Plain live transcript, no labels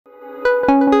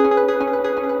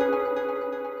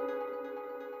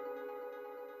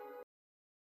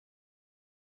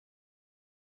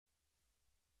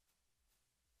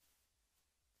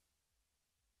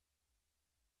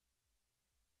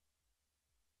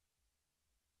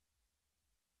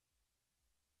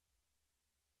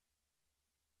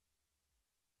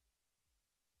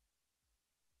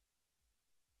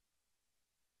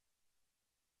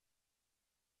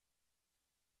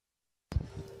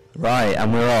Right,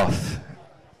 and we're off.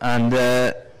 And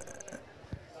a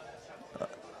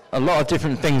lot of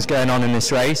different things going on in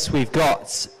this race. We've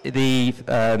got the,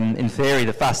 in theory,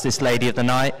 the fastest lady of the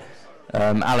night,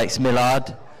 Alex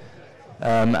Millard.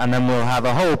 And then we'll have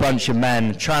a whole bunch of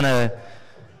men trying to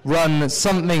run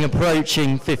something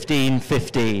approaching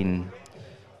 15:15.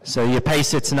 So your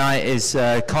pacer tonight is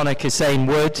Connor Kassane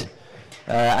Wood,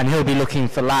 and he'll be looking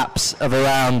for laps of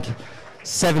around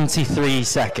 73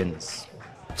 seconds.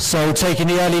 So taking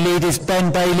the early lead is Ben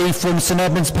Bailey from St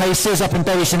Edmunds Pacers up in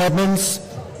Bury St Edmunds.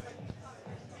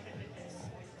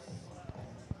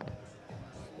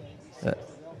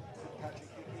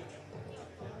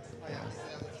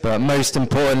 But most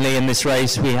importantly in this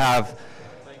race we have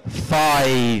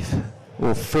 4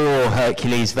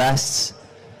 Hercules vests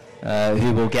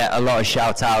who will get a lot of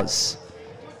shout outs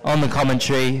on the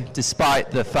commentary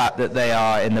despite the fact that they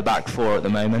are in the back 4 at the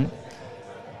moment.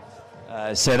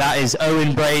 So that is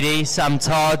Owen Brady, Sam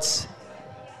Todd,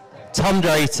 Tom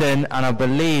Drayton, and I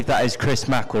believe that is Chris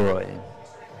McElroy.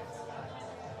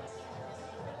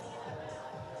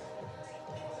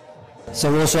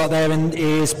 So also up there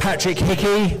is Patrick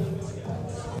Hickey.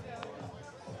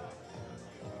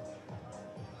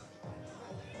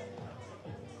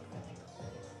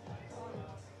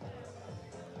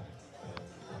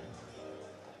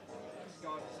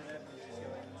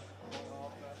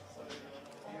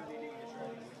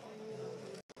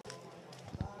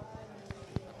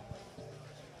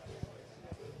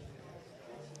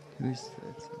 Who's that?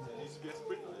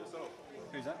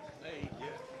 Who's that?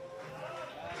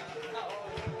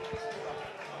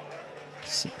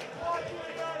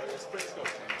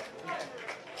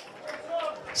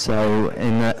 So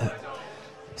in the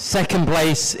second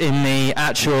place in the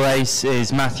actual race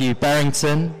is Matthew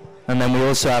Berrington, and then we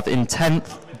also have in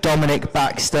 10th Dominic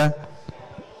Baxter.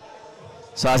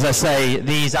 So as I say,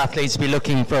 these athletes will be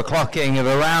looking for a clocking of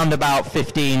around about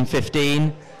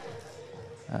 15:15.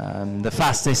 The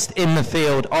fastest in the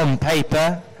field on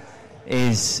paper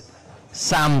is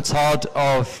Sam Todd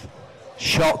of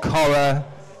Shock Horror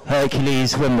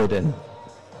Hercules Wimbledon,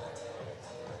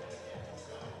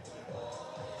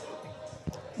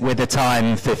 with a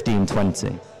time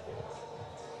 15:20.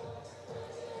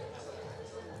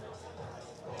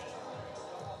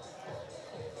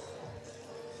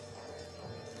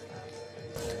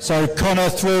 So Connor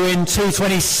threw in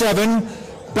 2:27,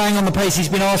 bang on the pace he's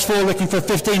been asked for, looking for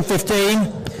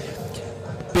 15:15,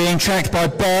 being tracked by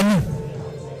Ben.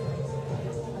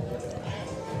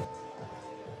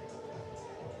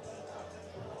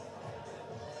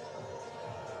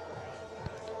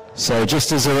 So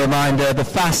just as a reminder, the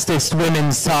fastest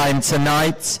women's time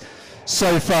tonight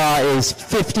so far is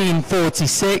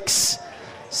 15:46,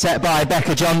 set by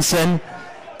Becca Johnson.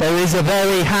 There is a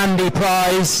very handy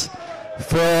prize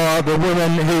for the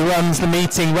woman who runs the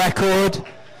meeting record.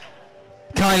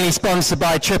 Kindly sponsored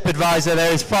by TripAdvisor.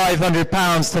 There is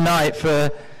 £500 tonight for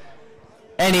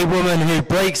any woman who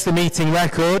breaks the meeting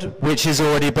record, which is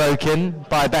already broken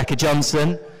by Becca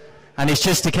Johnson. And it's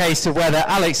just a case of whether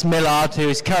Alex Millard, who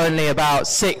is currently about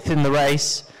 6th in the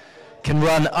race, can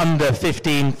run under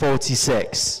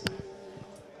 15:46.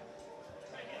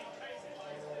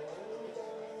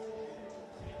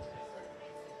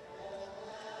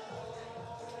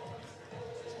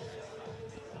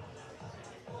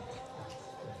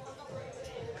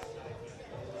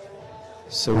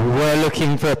 So we were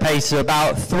looking for a pace of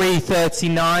about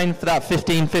 3:39 for that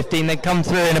 15:15. They come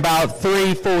through in about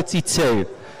 3:42.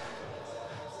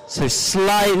 So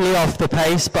slightly off the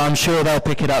pace, but I'm sure they'll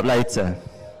pick it up later.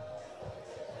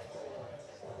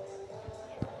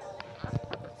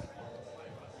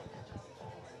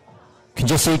 Can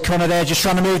just see Connor there just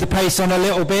trying to move the pace on a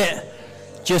little bit,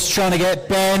 just trying to get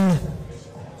Ben.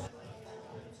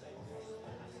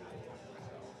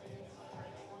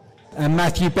 And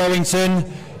Matthew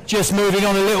Berrington just moving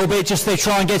on a little bit, just to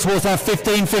try and get towards that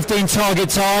 15:15 target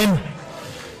time.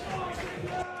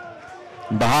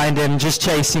 Behind him, just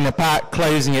chasing the pack,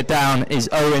 closing it down, is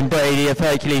Owen Brady of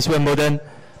Hercules Wimbledon.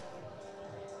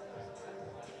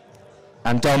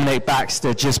 And Dominic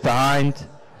Baxter just behind.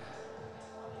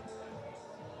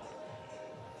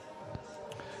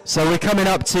 So we're coming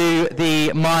up to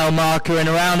the mile marker in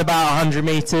around about 100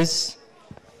 meters.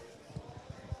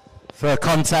 For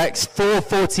context,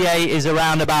 4:48 is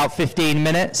around about 15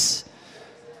 minutes.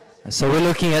 So we're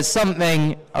looking at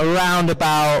something around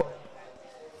about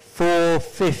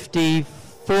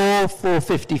 4:54,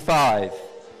 4:55,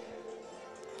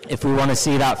 if we want to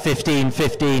see that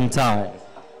 15:15 time.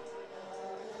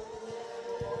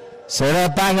 So they're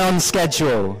bang on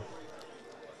schedule.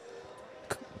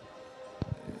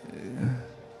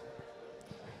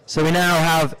 So we now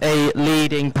have a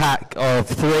leading pack of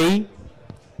 3.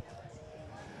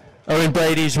 Owen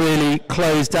Brady's really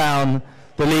closed down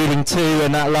the leading 2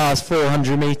 in that last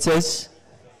 400 metres.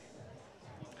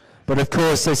 But of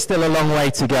course, there's still a long way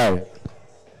to go.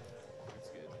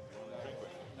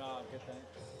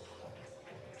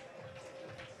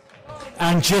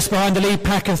 And just behind the lead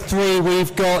pack of 3,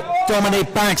 we've got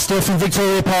Dominic Baxter from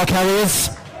Victoria Park Harriers.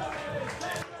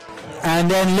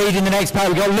 And then leading the next pack,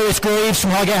 we've got Lewis Greaves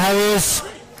from Highgate Harriers,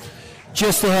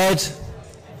 just ahead.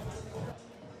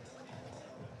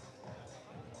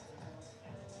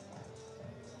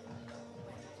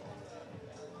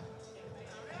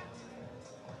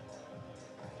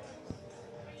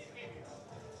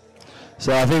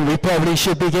 So I think we probably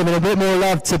should be giving a bit more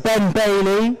love to Ben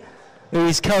Bailey, who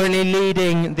is currently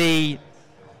leading the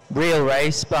real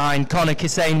race behind Conor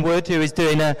Kissane-Wood, who is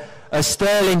doing a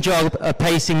sterling job of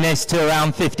pacing this to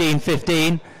around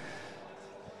 15:15.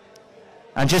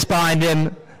 And just behind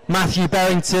him, Matthew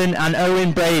Berrington and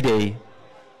Owen Brady.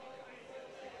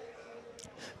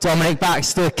 Dominic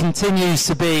Baxter continues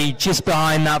to be just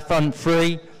behind that front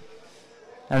 3.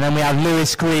 And then we have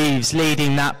Lewis Greaves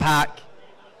leading that pack.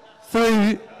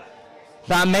 Through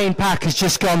that main pack has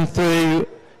just gone through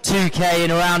 2K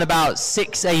in around about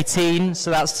 6:18,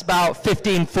 so that's about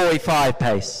 15:45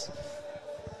 pace.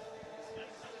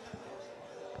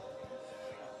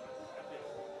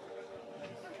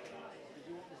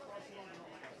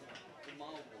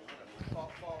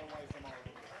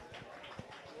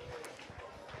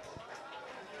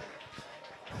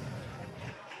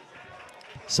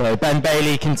 So Ben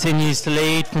Bailey continues to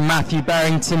lead from Matthew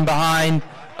Berrington behind,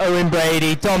 Owen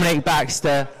Brady, Dominic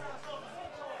Baxter,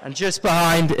 and just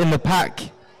behind in the pack,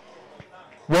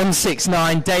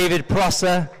 169, David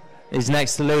Prosser is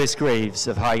next to Lewis Greaves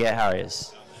of Highgate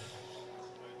Harriers.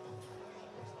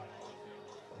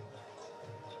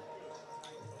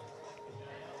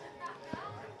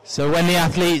 So when the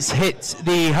athletes hit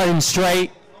the home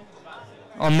straight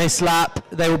on this lap,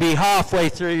 they will be halfway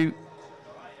through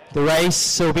the race,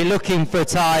 so we'll be looking for a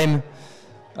time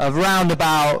of round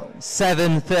about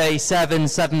 7:37,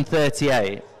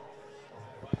 7:38.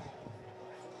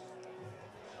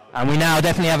 And we now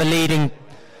definitely have a leading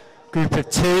group of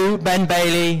 2, Ben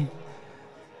Bailey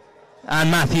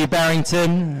and Matthew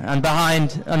Berrington, and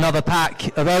behind another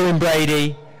pack of Owen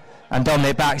Brady and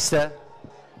Dominic Baxter.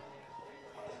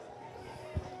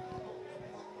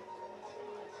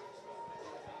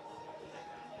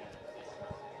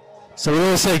 So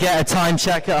we also get a time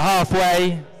check at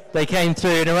halfway. They came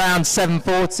through in around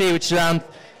 7:40, which is around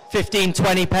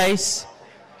 15:20 pace.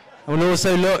 And we'll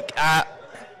also look at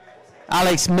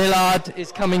Alex Millard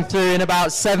is coming through in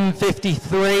about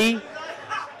 7:53.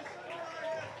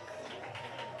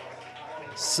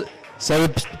 So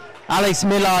Alex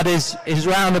Millard is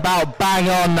round about bang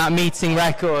on that meeting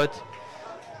record.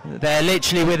 They're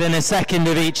literally within a second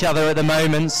of each other at the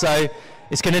moment, so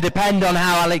it's going to depend on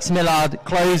how Alex Millard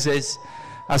closes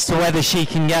as to whether she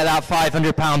can get that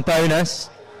 £500 bonus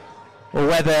or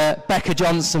whether Becca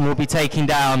Johnson will be taking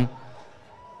down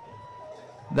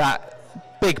that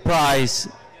big prize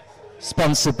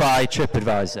sponsored by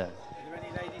TripAdvisor. Are there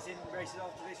any ladies in races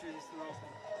after this, or is this the last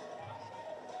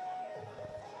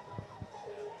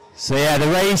one? So yeah, the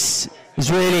race is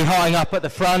really hotting up at the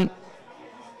front.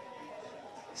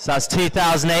 So that's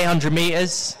 2,800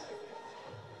 metres.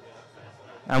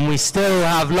 And we still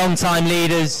have long-time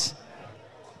leaders,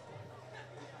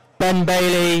 Ben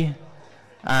Bailey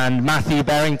and Matthew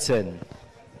Berrington.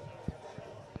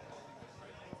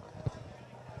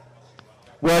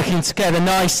 Working together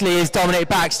nicely is Dominic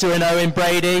Baxter and Owen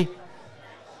Brady.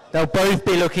 They'll both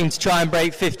be looking to try and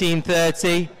break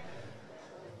 15:30.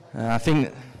 I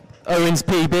think Owen's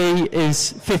PB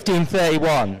is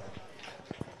 15:31.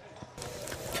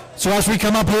 So as we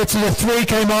come up here to the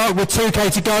 3K mark with 2K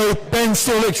to go, Ben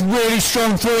still looks really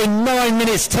strong through in 9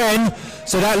 minutes 10.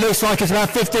 So that looks like it's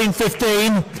about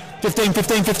 15:15,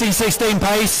 15:15, 15:16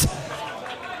 pace.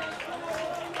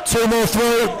 2 more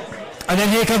through, and then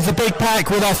here comes the big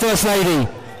pack with our first lady.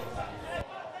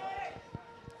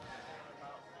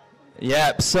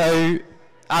 Yep, so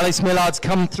Alex Millard's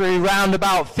come through round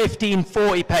about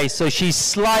 15:40 pace, so she's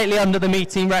slightly under the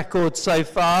meeting record so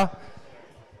far.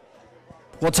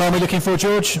 What time are we looking for,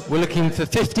 George? We're looking for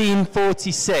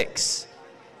 15:46.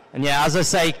 And yeah, as I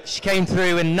say, she came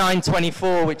through in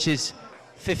 9:24, which is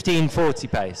 15:40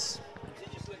 pace.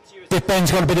 If Ben's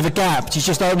got a bit of a gap, she's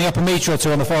just opening up a metre or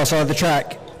 2 on the far side of the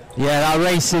track. Yeah, that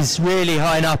race is really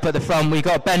high up at the front. We've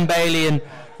got Ben Bailey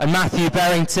and Matthew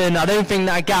Berrington. I don't think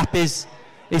that gap is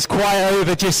quite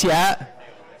over just yet.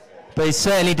 but it's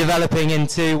certainly developing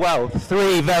into, well,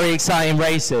 3 very exciting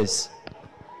races.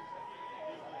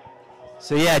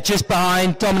 So yeah, just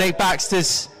behind, Dominic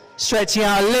Baxter's stretching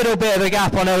out a little bit of a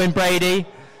gap on Owen Brady,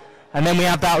 and then we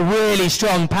have that really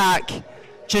strong pack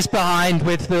just behind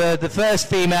with the first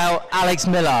female, Alex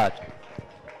Millard.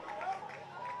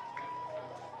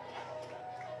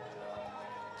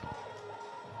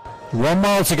 One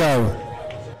mile to go.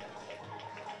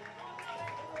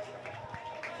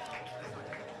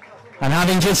 And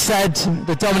having just said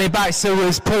that Dominic Baxter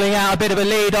was pulling out a bit of a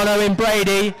lead on Owen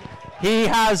Brady, he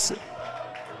has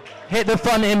hit the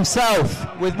front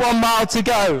himself with 1 mile to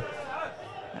go.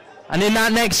 And in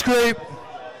that next group,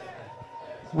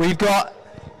 we've got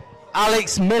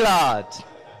Alex Millard.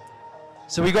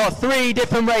 So we've got 3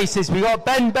 different races. We've got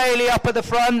Ben Bailey up at the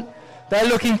front. They're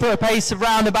looking for a pace of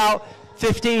around about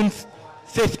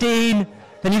 15:15.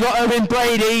 Then you've got Owen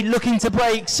Brady looking to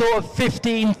break sort of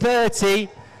 15:30.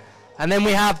 And then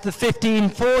we have the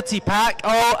 15:40 pack.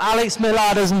 Oh, Alex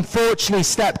Millard has unfortunately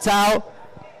stepped out.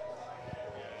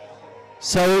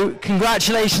 So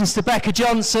congratulations to Becca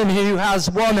Johnson, who has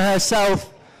won herself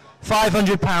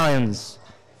 £500.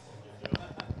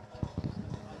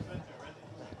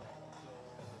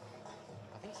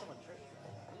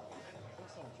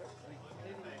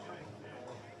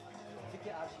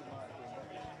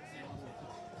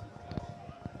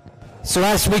 So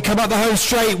as we come up the home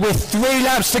straight with 3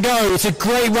 laps to go, it's a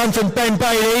great run from Ben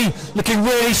Bailey, looking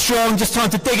really strong, just time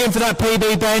to dig in for that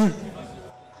PB, Ben.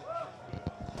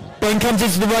 Ben comes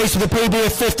into the race with a PB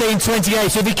of 15:28,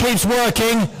 so if he keeps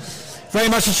working, very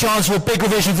much a chance for a big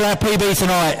revision for that PB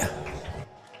tonight.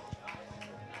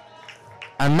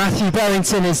 And Matthew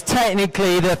Berrington is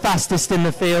technically the fastest in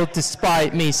the field,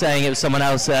 despite me saying it was someone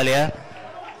else earlier.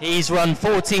 He's run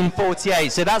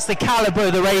 14:48, so that's the calibre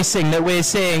of the racing that we're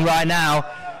seeing right now,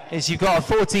 is you've got a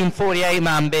 14:48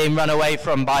 man being run away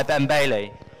from by Ben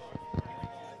Bailey.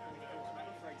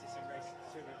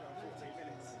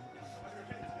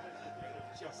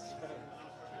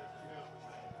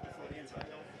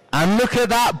 And look at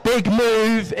that big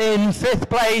move in 5th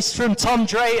place from Tom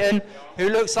Drayton, who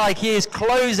looks like he is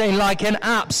closing like an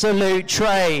absolute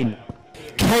train.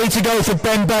 K to go for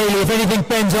Ben Bailey. If anything,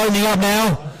 Ben's opening up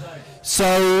now.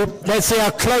 So let's see how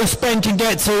close Ben can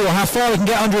get to, or how far he can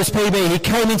get under his PB. He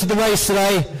came into the race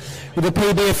today with a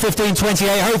PB of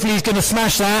 15:28. Hopefully he's going to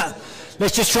smash that.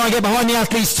 Let's just try and get behind the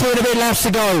athletes. 2 and a bit laps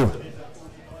to go.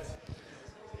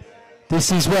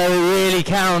 This is where it really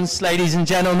counts, ladies and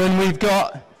gentlemen. We've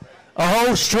got a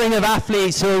whole string of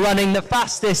athletes who are running the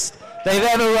fastest they've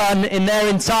ever run in their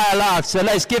entire life. So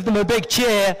let's give them a big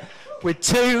cheer. With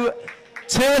two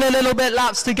and a little bit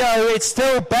laps to go, it's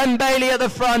still Ben Bailey at the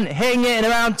front, hitting it in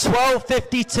around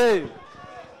 12:52.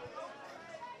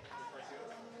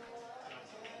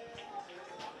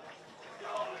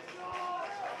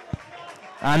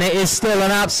 And it is still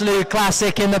an absolute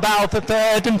classic in the battle for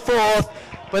 3rd and 4th.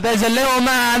 But there's a little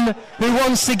man who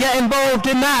wants to get involved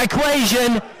in that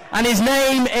equation, and his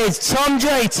name is Tom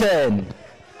Drayton.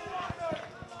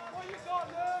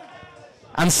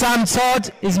 And Sam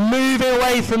Todd is moving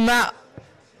away from that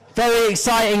very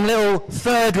exciting little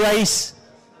 3rd race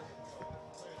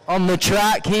on the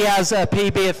track. He has a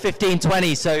PB of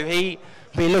 15:20, so he'll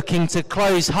be looking to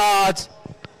close hard.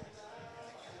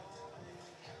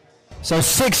 So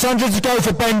 600 to go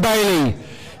for Ben Bailey.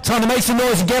 Time to make some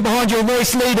noise and get behind your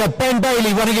race leader, Ben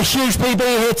Bailey, running a huge PB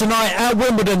here tonight at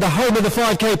Wimbledon, the home of the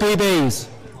 5K PBs.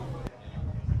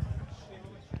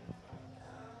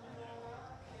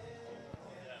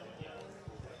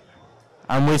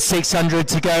 And with 600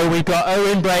 to go, we've got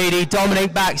Owen Brady,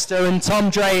 Dominic Baxter and Tom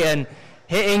Drayton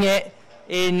hitting it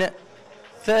in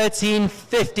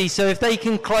 13:50. So if they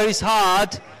can close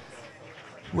hard,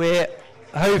 we're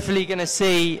hopefully going to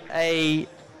see a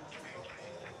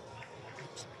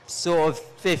sort of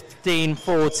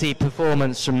 15:40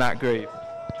 performance from that group.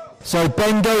 So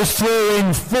Ben goes through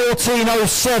in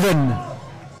 14:07.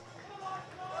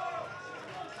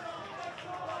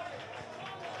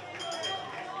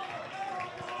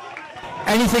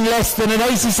 Anything less than an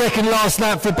 80-second last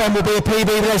lap for Ben will be a PB,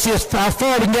 but let's see how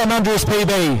far we can get him under his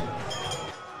PB.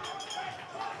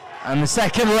 And the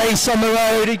second race on the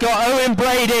road, you got Owen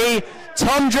Brady,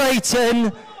 Tom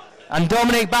Drayton and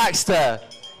Dominic Baxter,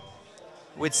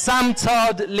 with Sam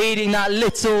Todd leading that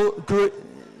little group,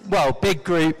 well, big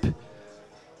group,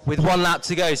 with 1 lap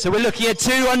to go. So we're looking at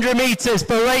 200 metres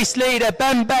for race leader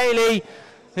Ben Bailey,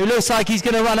 who looks like he's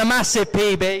going to run a massive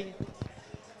PB.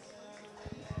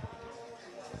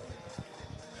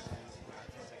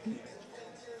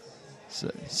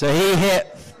 So he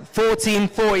hit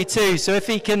 14:42, so if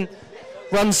he can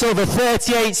Run sort of a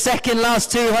 38-second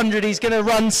last 200. He's going to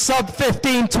run sub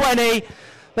 15:20.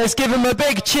 Let's give him a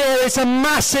big cheer. It's a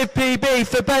massive PB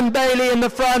for Ben Bailey in the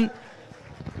front.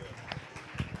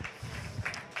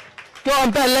 Go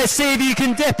on, Ben, let's see if you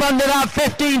can dip under that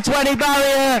 15:20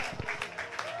 barrier.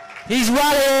 He's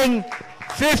rallying.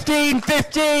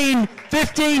 15:15,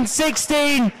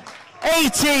 15:16,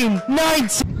 18,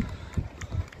 19.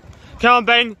 Come on,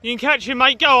 Ben, you can catch him,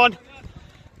 mate. Go on.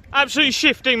 Absolutely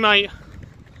shifting, mate.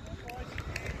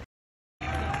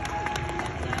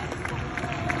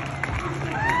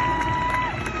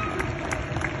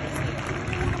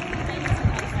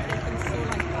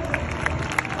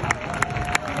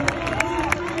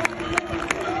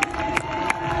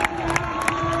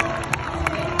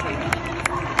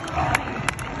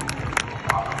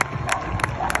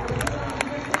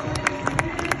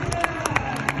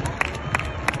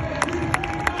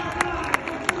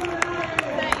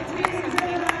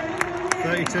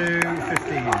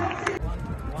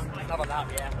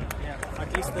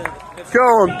 Go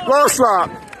on, last lap.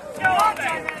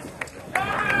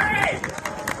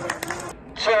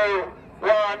 2,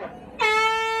 1.